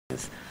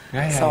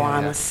So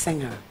I'm a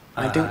singer.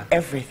 I do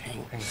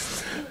everything.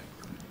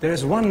 There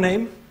is one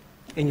name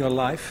in your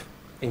life,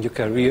 in your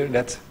career,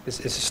 that is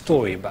a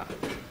story about.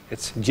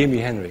 It's Jimi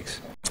Hendrix.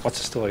 What's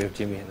the story of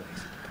Jimi Hendrix?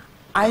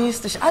 I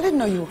didn't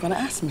know you were going to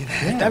ask me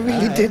that. Yeah, I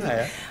really didn't.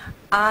 Yeah.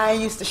 I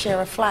used to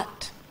share a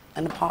flat,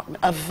 an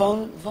apartment, a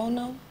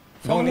Voning.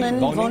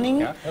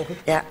 Yeah, okay.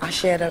 Yeah, I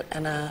shared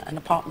an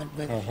apartment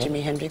with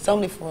Jimi Hendrix,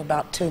 only for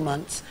about 2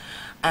 months.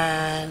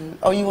 And,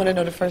 oh, you want to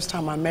know the first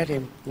time I met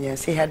him?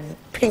 Yes, he had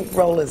pink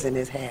rollers in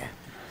his hair.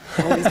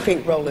 All these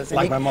pink rollers.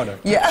 Like my mother.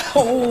 Yeah.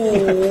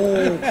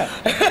 Oh.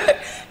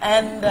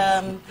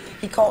 And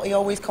he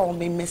always called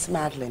me Miss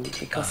Madeline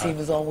because he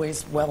was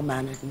always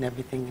well-mannered and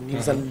everything, and he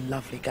was a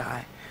lovely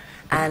guy.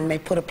 And they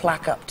put a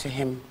plaque up to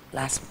him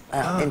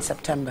in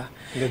September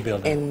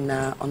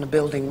on the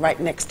building right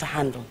next to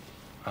Handel.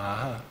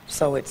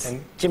 So it's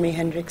Jimi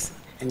Hendrix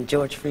and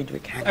George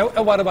Friedrich Handel.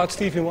 And what about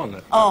Stevie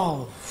Wonder?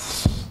 Oh,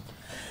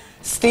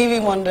 Stevie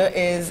Wonder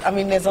is, I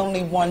mean, there's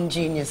only one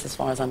genius as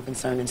far as I'm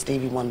concerned, and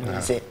Stevie Wonder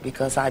is it,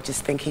 because I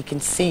just think he can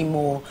see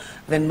more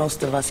than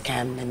most of us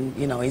can. And,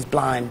 you know, he's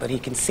blind, but he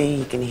can see,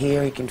 he can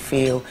hear, he can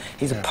feel.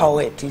 He's a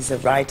poet, he's a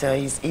writer,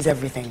 he's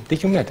everything.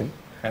 Did you meet him?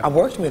 I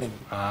worked with him.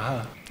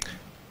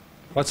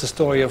 What's the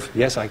story of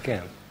Yes, I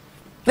Can?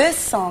 This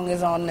song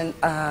is on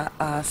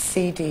a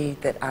CD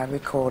that I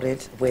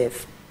recorded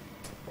with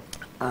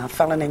a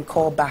fella named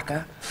Cole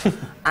Backer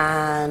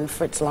and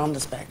Fritz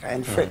Landersbecker.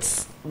 And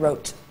Fritz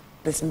wrote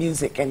this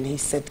music, and he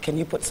said, can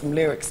you put some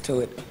lyrics to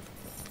it?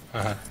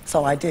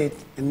 So I did,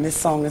 and this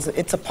song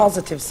it's a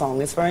positive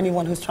song. It's for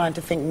anyone who's trying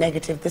to think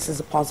negative. This is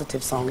a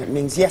positive song. It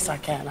means, yes, I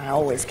can, I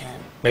always can.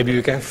 Maybe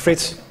you can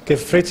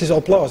give Fritz his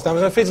applause.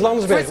 Dames en Fritz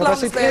Landersbeek, want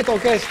hij zit in het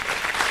orkest.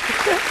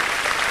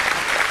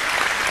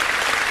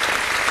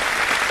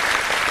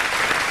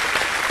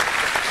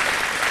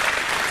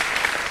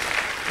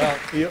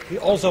 Well, he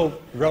also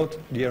wrote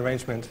the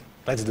arrangement.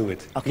 Let's do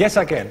it. Okay. Yes,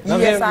 I can. Now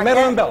yes, I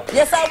Madeline can. Bell.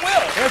 Yes, I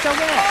will. Yes, I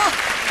will. Oh.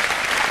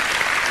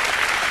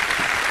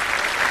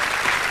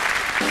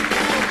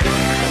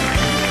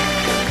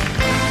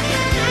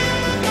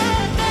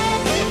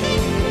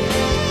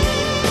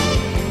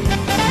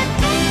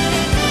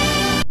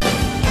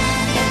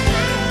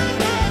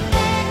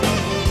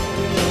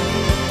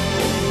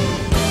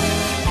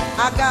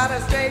 I gotta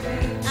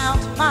straighten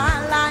out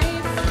my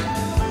life,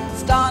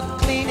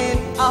 start cleaning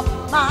up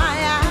my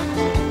act.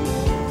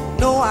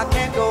 No, I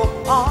can't go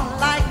on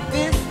like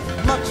this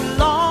much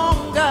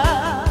longer.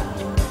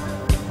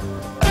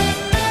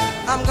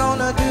 I'm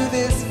gonna do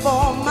this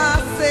for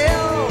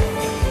myself.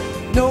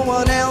 No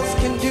one else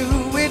can do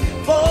it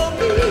for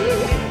me.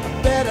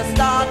 Better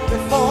start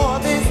before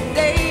this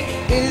day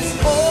is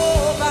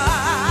over.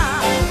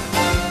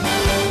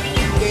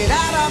 Get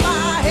out of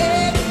my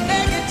head,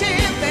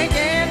 negative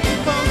thinking.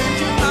 Come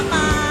into my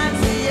mind,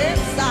 say yes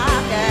I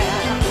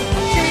can.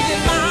 I'm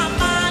changing my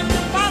mind to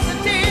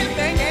positive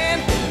thinking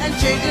and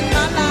changing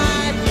my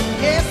life,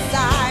 yes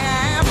I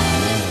am.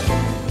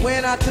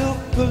 When I took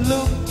a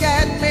look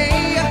at me,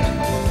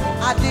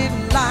 I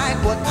didn't like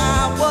what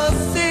I was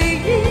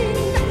seeing,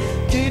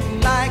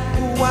 didn't like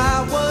who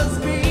I was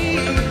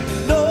being,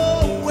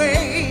 no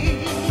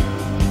way.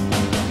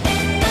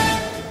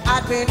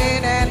 I'd been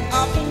in and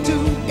up to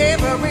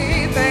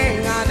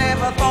everything, I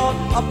never thought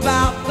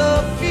about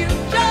the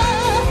future.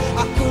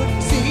 I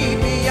couldn't see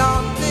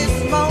beyond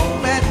this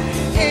moment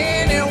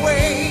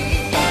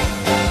anyway.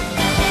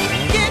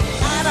 Get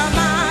out of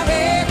my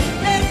head,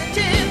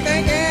 negative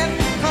thinking,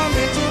 come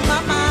into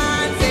my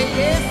mind, say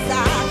yes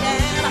I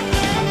can.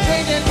 I'm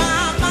changing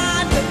my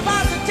mind to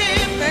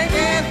positive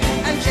thinking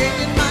and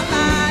changing my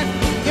life,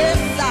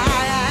 yes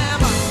I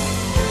am.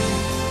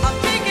 I'm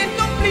taking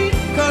complete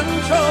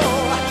control,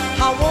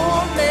 I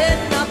won't let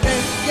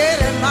nothing get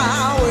in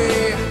my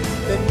way.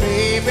 Then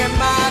maybe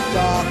my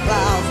dark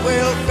clouds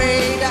will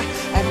fade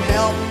and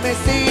help me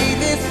see